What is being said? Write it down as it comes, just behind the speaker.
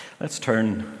Let's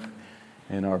turn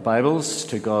in our Bibles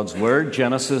to God's Word,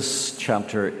 Genesis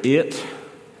chapter 8,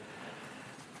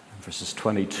 verses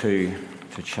 22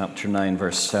 to chapter 9,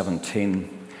 verse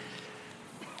 17.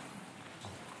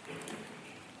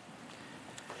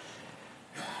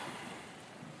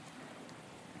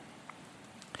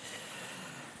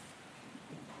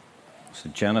 So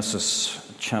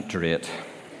Genesis chapter 8,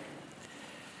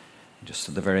 just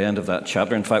at the very end of that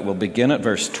chapter. In fact, we'll begin at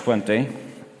verse 20.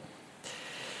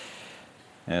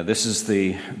 This is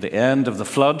the end of the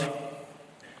flood.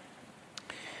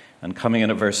 And coming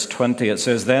in at verse 20, it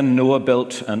says, "Then Noah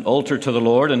built an altar to the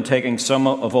Lord, and taking some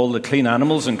of all the clean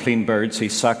animals and clean birds, he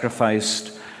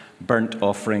sacrificed burnt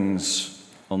offerings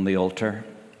on the altar.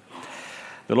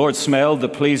 The Lord smelled the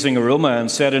pleasing aroma and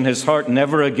said in his heart,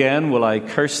 'Never again will I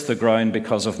curse the ground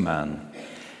because of man,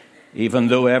 even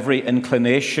though every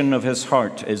inclination of his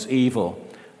heart is evil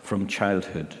from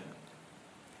childhood.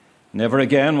 Never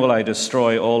again will I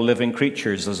destroy all living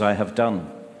creatures as I have done,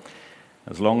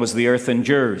 as long as the earth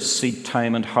endures, seed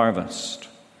time and harvest,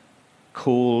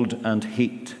 cold and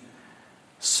heat,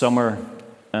 summer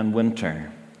and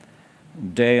winter.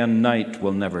 Day and night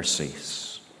will never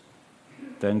cease.'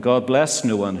 Then God blessed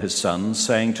Noah and his sons,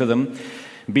 saying to them,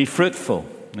 'Be fruitful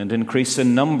and increase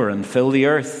in number and fill the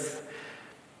earth.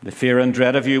 The fear and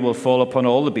dread of you will fall upon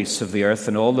all the beasts of the earth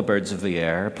and all the birds of the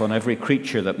air, upon every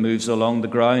creature that moves along the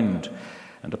ground,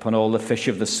 and upon all the fish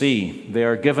of the sea. They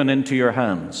are given into your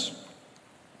hands.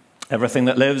 Everything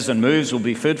that lives and moves will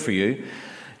be food for you.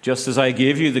 Just as I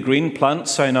gave you the green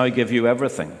plants, I now give you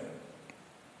everything.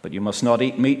 But you must not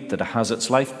eat meat that has its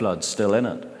lifeblood still in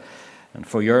it. And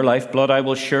for your lifeblood I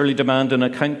will surely demand an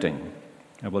accounting.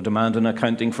 I will demand an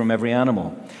accounting from every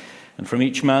animal. And from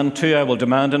each man, too, I will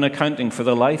demand an accounting for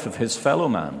the life of his fellow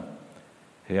man.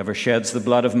 Whoever sheds the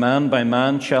blood of man, by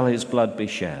man shall his blood be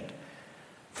shed.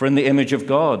 For in the image of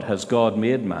God has God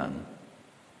made man.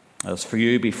 As for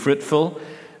you, be fruitful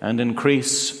and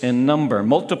increase in number.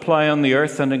 Multiply on the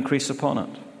earth and increase upon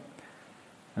it.'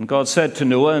 And God said to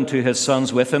Noah and to his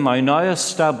sons with him, 'I now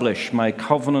establish my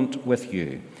covenant with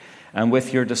you and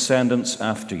with your descendants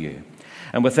after you,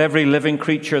 and with every living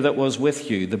creature that was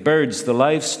with you, the birds, the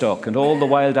livestock, and all the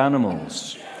wild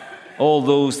animals, all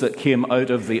those that came out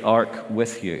of the ark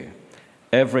with you,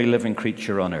 every living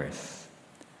creature on earth.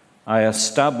 I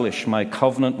establish my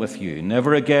covenant with you.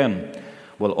 Never again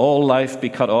will all life be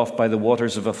cut off by the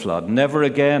waters of a flood. Never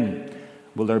again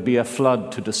will there be a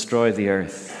flood to destroy the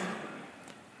earth.'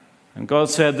 And God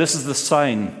said, 'This is the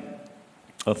sign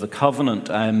of the covenant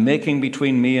I am making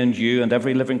between me and you and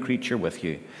every living creature with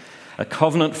you, a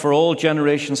covenant for all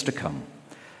generations to come.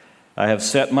 I have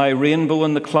set my rainbow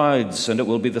in the clouds, and it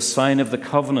will be the sign of the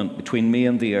covenant between me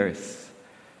and the earth.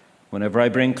 Whenever I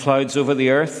bring clouds over the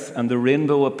earth and the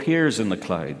rainbow appears in the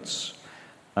clouds,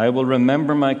 I will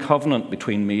remember my covenant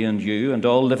between me and you and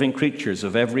all living creatures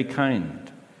of every kind.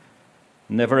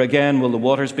 Never again will the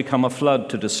waters become a flood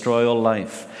to destroy all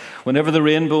life. Whenever the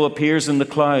rainbow appears in the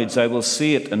clouds, I will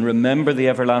see it and remember the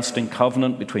everlasting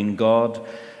covenant between God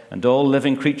and all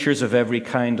living creatures of every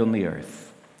kind on the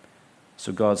earth.'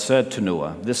 So God said to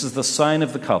Noah, 'This is the sign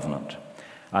of the covenant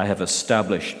I have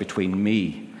established between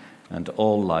me and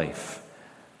all life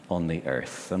on the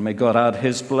earth.'" And may God add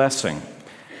his blessing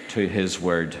to his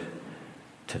word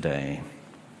today.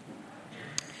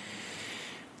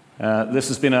 This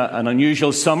has been an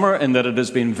unusual summer in that it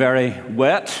has been very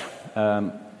wet.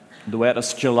 The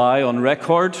wettest July on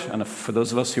record. And for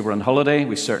those of us who were on holiday,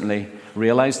 we certainly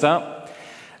realized that.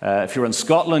 If you were in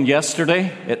Scotland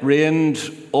yesterday, it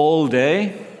rained all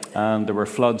day and there were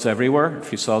floods everywhere,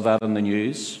 if you saw that in the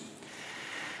news.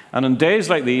 And on days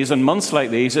like these and months like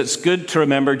these, it's good to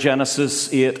remember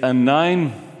Genesis 8 and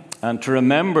 9 and to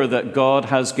remember that God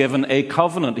has given a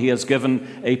covenant. He has given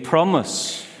a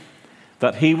promise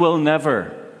that he will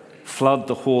never flood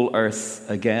the whole earth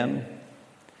again.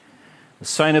 The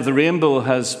sign of the rainbow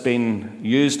has been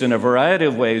used in a variety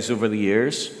of ways over the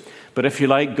years. But if you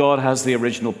like, God has the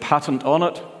original patent on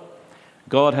it.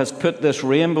 God has put this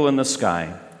rainbow in the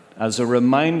sky as a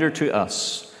reminder to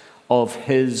us of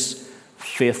his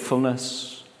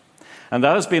faithfulness. And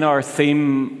that has been our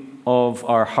theme of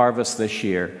our harvest this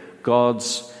year,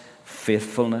 God's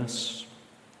faithfulness.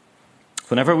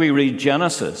 Whenever we read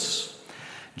Genesis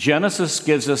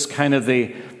gives us kind of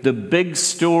the big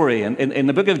story. And in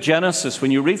the book of Genesis,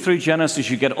 when you read through Genesis,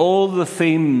 you get all the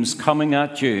themes coming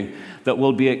at you that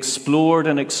will be explored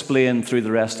and explained through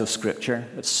the rest of Scripture.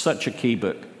 It's such a key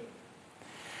book.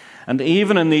 And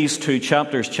even in these two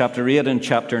chapters, chapter 8 and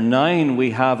chapter 9,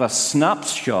 we have a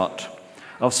snapshot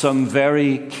of some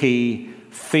very key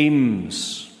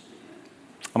themes.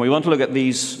 And we want to look at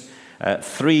these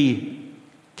three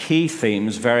key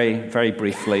themes very, very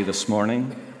briefly this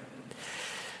morning.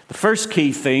 The first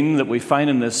key theme that we find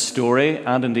in this story,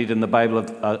 and indeed in the Bible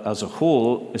as a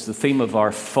whole, is the theme of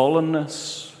our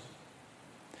fallenness.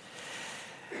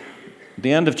 At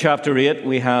the end of chapter 8,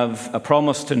 we have a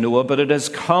promise to Noah, but it has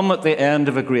come at the end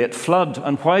of a great flood.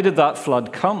 And why did that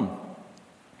flood come?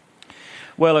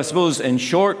 Well, I suppose in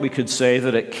short, we could say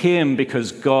that it came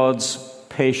because God's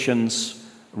patience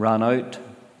ran out.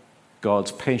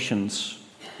 God's patience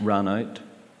ran out.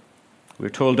 We were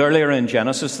told earlier in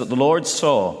Genesis that the Lord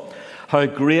saw how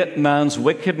great man's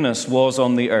wickedness was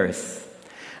on the earth,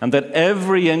 and that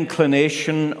every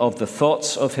inclination of the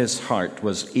thoughts of his heart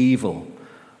was evil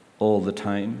all the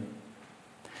time.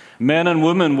 Men and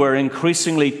women were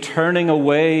increasingly turning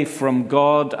away from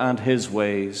God and his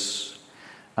ways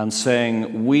and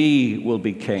saying, "We will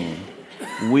be king.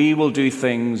 We will do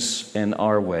things in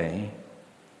our way."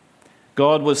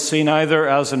 God was seen either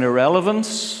as an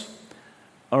irrelevance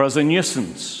or as a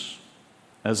nuisance,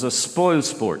 as a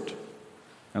spoilsport.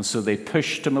 And so they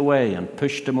pushed him away and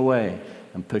pushed him away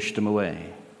and pushed him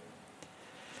away.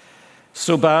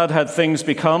 So bad had things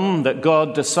become that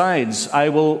God decides, I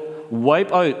will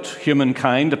wipe out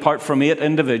humankind apart from 8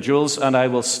 individuals and I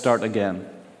will start again.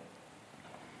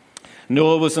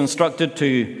 Noah was instructed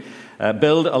to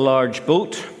build a large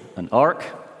boat, an ark,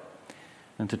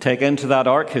 and to take into that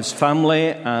ark his family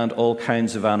and all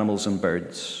kinds of animals and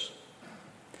birds.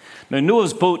 Now,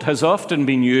 Noah's boat has often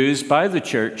been used by the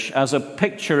church as a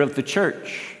picture of the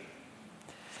church,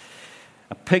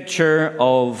 a picture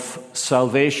of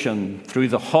salvation through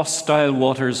the hostile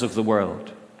waters of the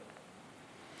world.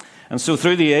 And so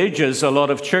through the ages, a lot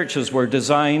of churches were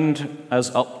designed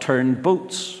as upturned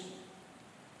boats.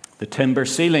 The timber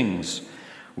ceilings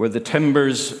were the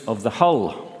timbers of the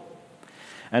hull.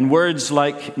 And words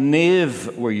like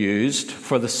nave were used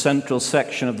for the central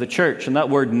section of the church. And that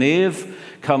word nave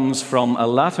comes from a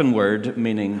Latin word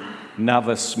meaning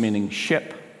navis, meaning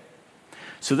ship.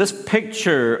 So this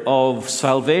picture of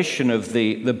salvation, of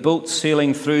the boat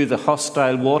sailing through the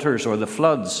hostile waters or the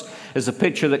floods, is a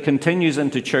picture that continues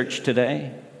into church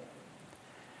today.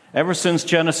 Ever since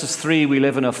Genesis 3, we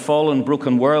live in a fallen,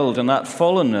 broken world, and that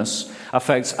fallenness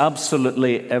affects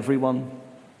absolutely everyone.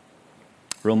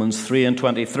 Romans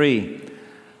 3:23,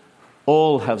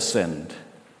 all have sinned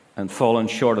and fallen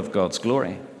short of God's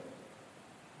glory.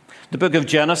 The book of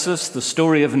Genesis, the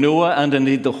story of Noah, and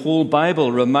indeed the whole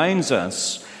Bible reminds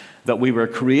us that we were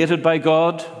created by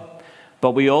God,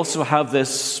 but we also have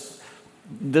this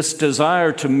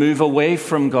desire to move away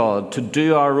from God, to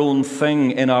do our own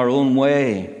thing in our own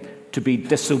way, to be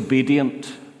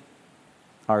disobedient.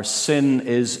 Our sin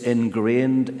is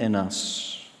ingrained in us.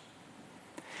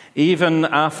 Even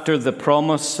after the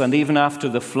promise and even after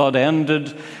the flood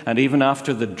ended and even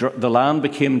after the land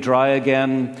became dry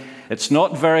again, it's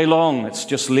not very long. It's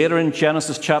just later in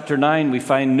Genesis chapter 9 we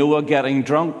find Noah getting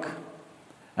drunk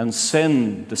and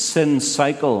sin, the sin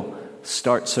cycle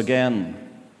starts again.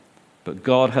 But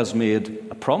God has made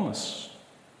a promise.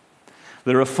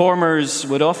 The reformers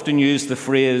would often use the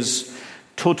phrase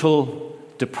total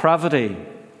depravity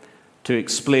to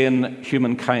explain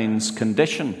humankind's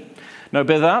condition. Now,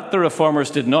 by that, the reformers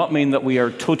did not mean that we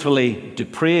are totally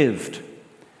depraved,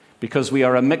 because we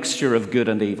are a mixture of good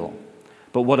and evil.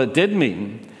 But what it did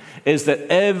mean is that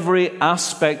every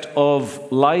aspect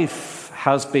of life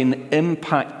has been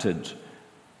impacted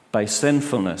by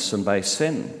sinfulness and by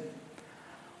sin.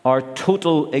 Our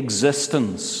total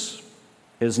existence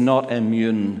is not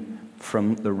immune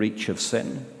from the reach of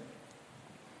sin.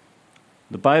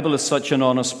 The Bible is such an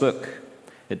honest book.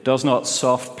 It does not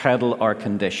soft pedal our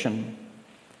condition.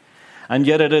 And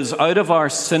yet it is out of our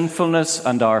sinfulness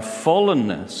and our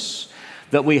fallenness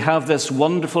that we have this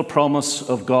wonderful promise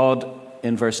of God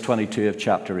in verse 22 of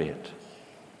chapter 8.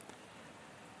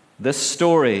 This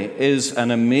story is an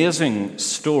amazing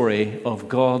story of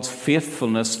God's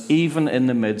faithfulness even in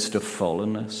the midst of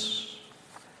fallenness.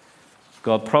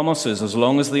 God promises, as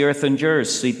long as the earth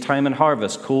endures, seed time and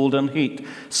harvest, cold and heat,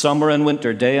 summer and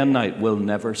winter, day and night will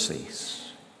never cease.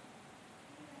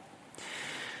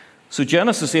 So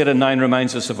Genesis 8 and 9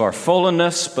 reminds us of our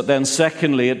fallenness, but then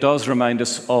secondly, it does remind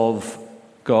us of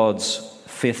God's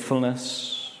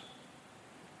faithfulness.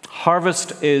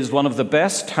 Harvest is one of the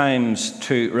best times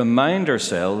to remind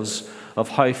ourselves of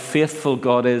how faithful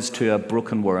God is to a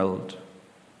broken world,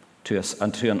 to us,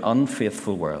 and to an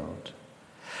unfaithful world.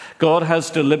 God has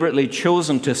deliberately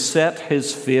chosen to set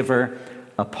his favor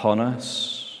upon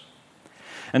us.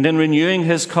 And in renewing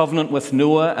his covenant with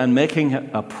Noah and making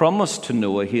a promise to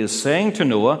Noah, he is saying to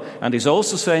Noah, and he's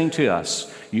also saying to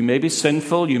us, you may be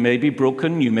sinful, you may be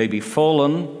broken, you may be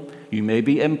fallen, You may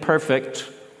be imperfect,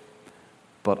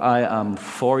 but I am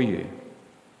for you.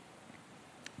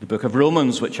 The book of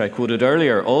Romans, which I quoted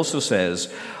earlier, also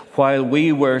says, while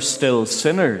we were still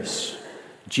sinners,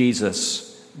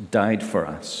 Jesus died for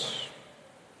us.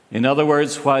 In other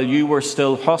words, while you were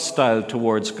still hostile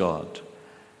towards God,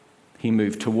 he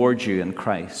moved towards you in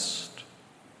Christ.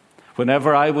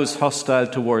 Whenever I was hostile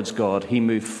towards God, he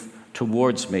moved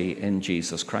towards me in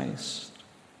Jesus Christ.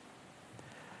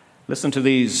 Listen to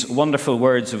these wonderful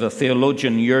words of a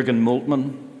theologian, Jürgen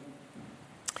Moltmann.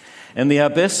 In the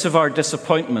abyss of our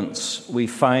disappointments, we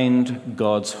find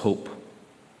God's hope.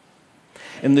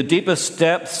 In the deepest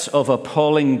depths of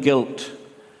appalling guilt,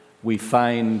 we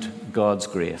find God's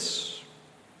grace.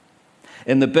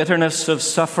 In the bitterness of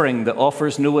suffering that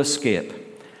offers no escape,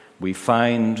 we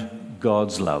find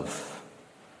God's love.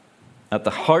 At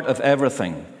the heart of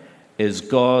everything is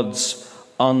God's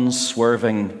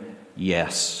unswerving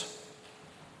yes.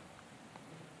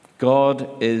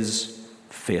 God is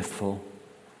faithful.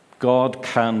 God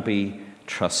can be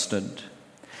trusted.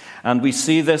 And we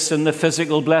see this in the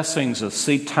physical blessings of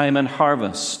seed time and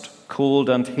harvest, cold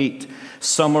and heat,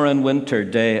 summer and winter,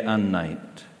 day and night.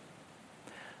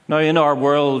 Now, in our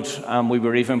world, and we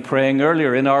were even praying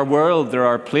earlier, in our world there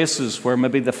are places where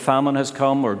maybe the famine has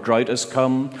come, or drought has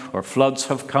come, or floods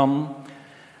have come,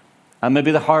 and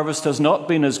maybe the harvest has not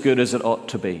been as good as it ought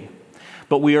to be.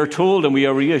 But we are told and we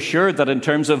are reassured that in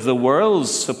terms of the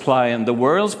world's supply and the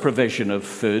world's provision of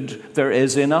food, there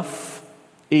is enough,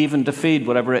 even to feed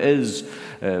whatever it is,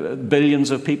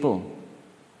 billions of people.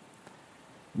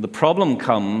 The problem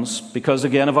comes because,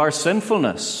 again, of our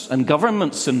sinfulness and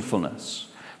government sinfulness,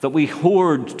 that we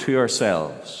hoard to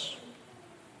ourselves,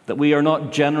 that we are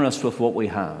not generous with what we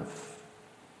have.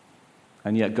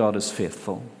 And yet God is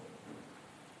faithful,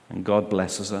 and God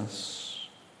blesses us.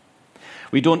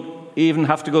 We don't even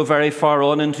have to go very far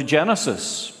on into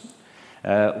Genesis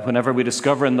whenever we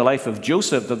discover in the life of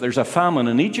Joseph that there's a famine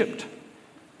in Egypt.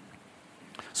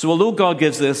 So although God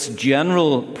gives this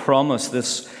general promise,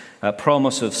 this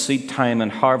promise of seed time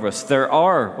and harvest, there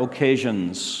are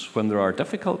occasions when there are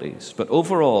difficulties. But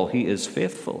overall, he is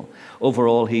faithful.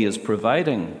 Overall, he is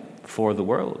providing for the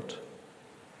world.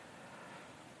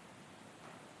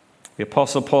 The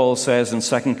Apostle Paul says in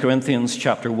 2 Corinthians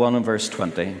chapter 1 and verse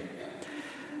 20,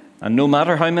 and no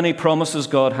matter how many promises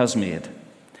God has made,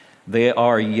 they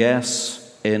are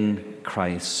yes in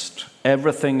Christ.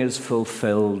 Everything is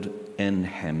fulfilled in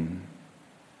him.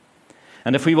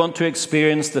 And if we want to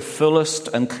experience the fullest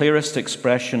and clearest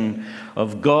expression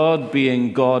of God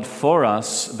being God for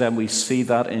us, then we see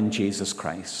that in Jesus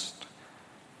Christ.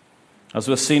 As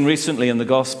was seen recently in the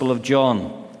Gospel of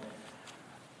John,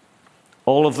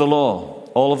 all of the law,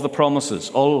 all of the promises,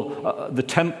 all the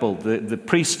temple, the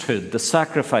priesthood, the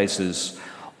sacrifices,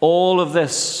 all of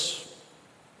this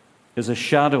is a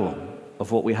shadow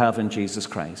of what we have in Jesus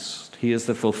Christ. He is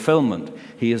the fulfillment.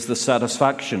 He is the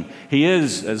satisfaction. He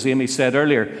is, as Amy said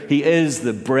earlier, he is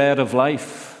the bread of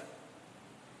life.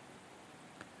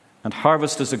 And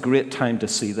harvest is a great time to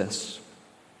see this,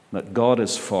 that God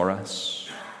is for us.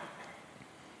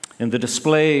 In the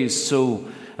displays so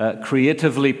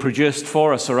creatively produced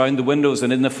for us around the windows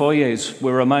and in the foyers,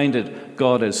 we're reminded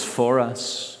God is for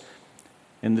us.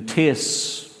 In the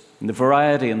tastes, in the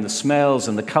variety, in the smells,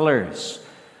 and the colors,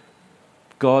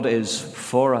 God is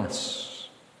for us.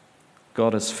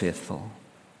 God is faithful.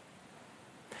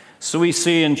 So we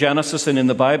see in Genesis and in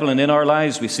the Bible and in our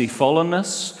lives, we see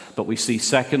fallenness, but we see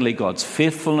secondly God's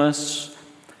faithfulness.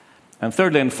 And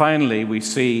thirdly and finally, we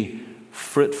see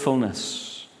fruitfulness.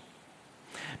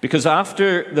 Because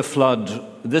after the flood,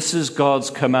 this is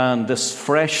God's command, this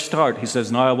fresh start. He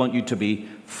says, now I want you to be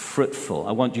fruitful.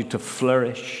 I want you to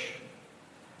flourish.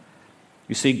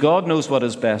 You see, God knows what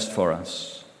is best for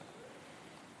us.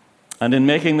 And in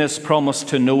making this promise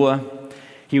to Noah,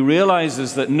 he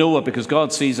realizes that Noah, because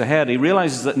God sees ahead, he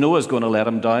realizes that Noah is going to let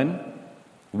him down.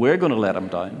 We're going to let him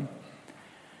down.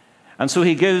 And so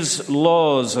he gives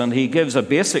laws, and he gives a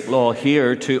basic law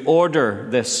here to order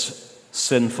this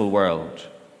sinful world.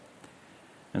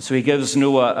 And so he gives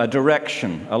Noah a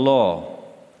direction, a law,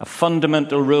 a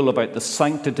fundamental rule about the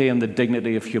sanctity and the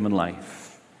dignity of human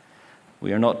life.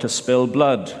 We are not to spill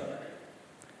blood,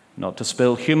 not to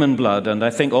spill human blood, and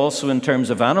I think also in terms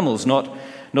of animals, not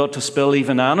to spill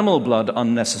even animal blood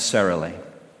unnecessarily.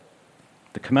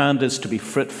 The command is to be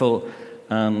fruitful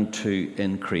and to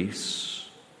increase.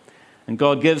 And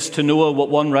God gives to Noah what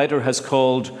one writer has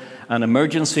called an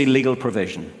emergency legal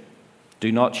provision.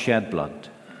 Do not shed blood.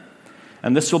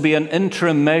 And this will be an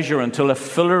interim measure until a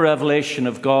fuller revelation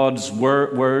of God's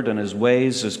word and his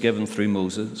ways is given through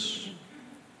Moses.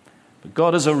 But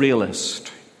God is a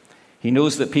realist. He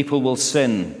knows that people will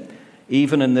sin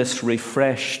even in this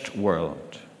refreshed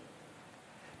world.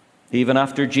 Even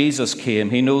after Jesus came,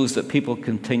 he knows that people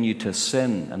continue to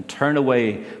sin and turn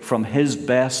away from his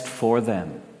best for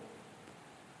them.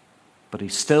 But he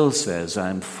still says, I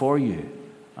am for you,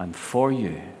 I'm for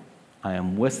you, I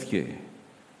am with you.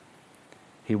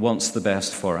 He wants the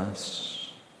best for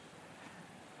us.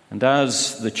 And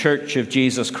as the Church of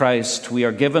Jesus Christ, we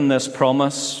are given this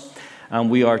promise, and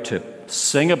we are to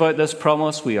sing about this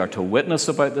promise, we are to witness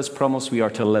about this promise, we are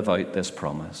to live out this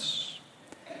promise.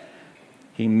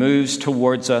 He moves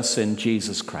towards us in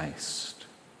Jesus Christ.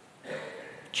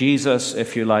 Jesus,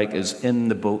 if you like, is in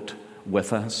the boat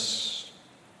with us.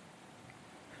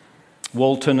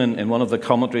 Walton, in one of the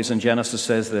commentaries in Genesis,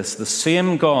 says this: the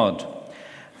same God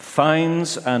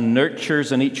finds and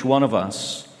nurtures in each one of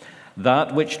us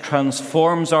that which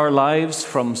transforms our lives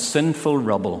from sinful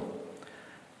rubble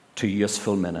to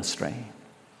useful ministry.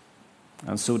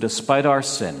 And so despite our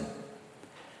sin,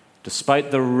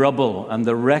 despite the rubble and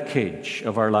the wreckage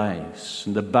of our lives,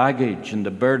 and the baggage and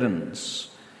the burdens,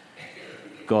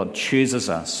 God chooses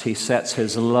us. He sets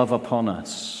his love upon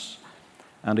us.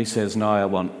 And he says, now I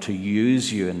want to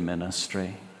use you in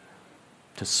ministry,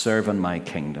 to serve in my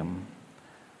kingdom.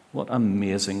 What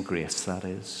amazing grace that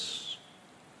is.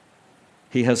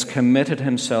 He has committed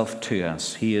himself to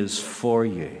us. He is for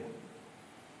you.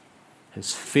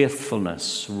 His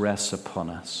faithfulness rests upon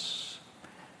us.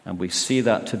 And we see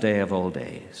that today of all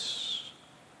days.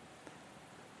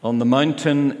 On the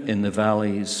mountain, in the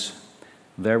valleys,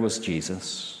 there was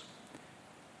Jesus.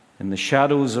 In the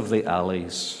shadows of the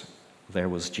alleys, there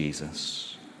was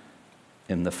Jesus.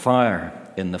 In the fire,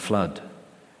 in the flood,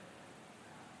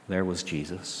 there was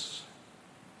Jesus.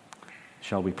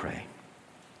 Shall we pray?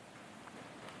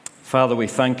 Father, we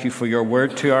thank you for your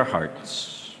word to our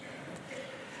hearts.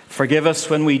 Forgive us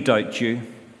when we doubt you.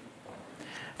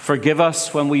 Forgive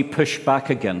us when we push back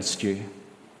against you.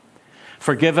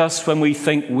 Forgive us when we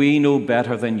think we know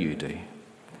better than you do.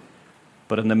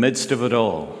 But in the midst of it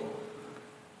all,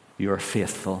 you are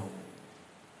faithful.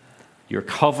 Your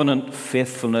covenant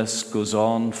faithfulness goes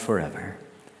on forever.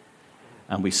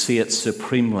 And we see it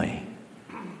supremely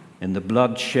in the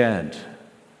blood shed,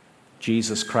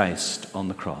 Jesus Christ on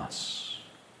the cross.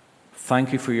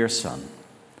 Thank you for your Son.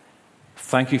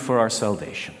 Thank you for our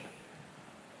salvation.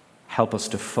 Help us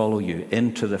to follow you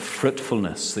into the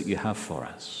fruitfulness that you have for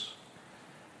us.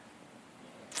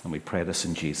 And we pray this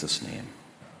in Jesus' name.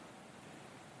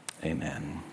 Amen.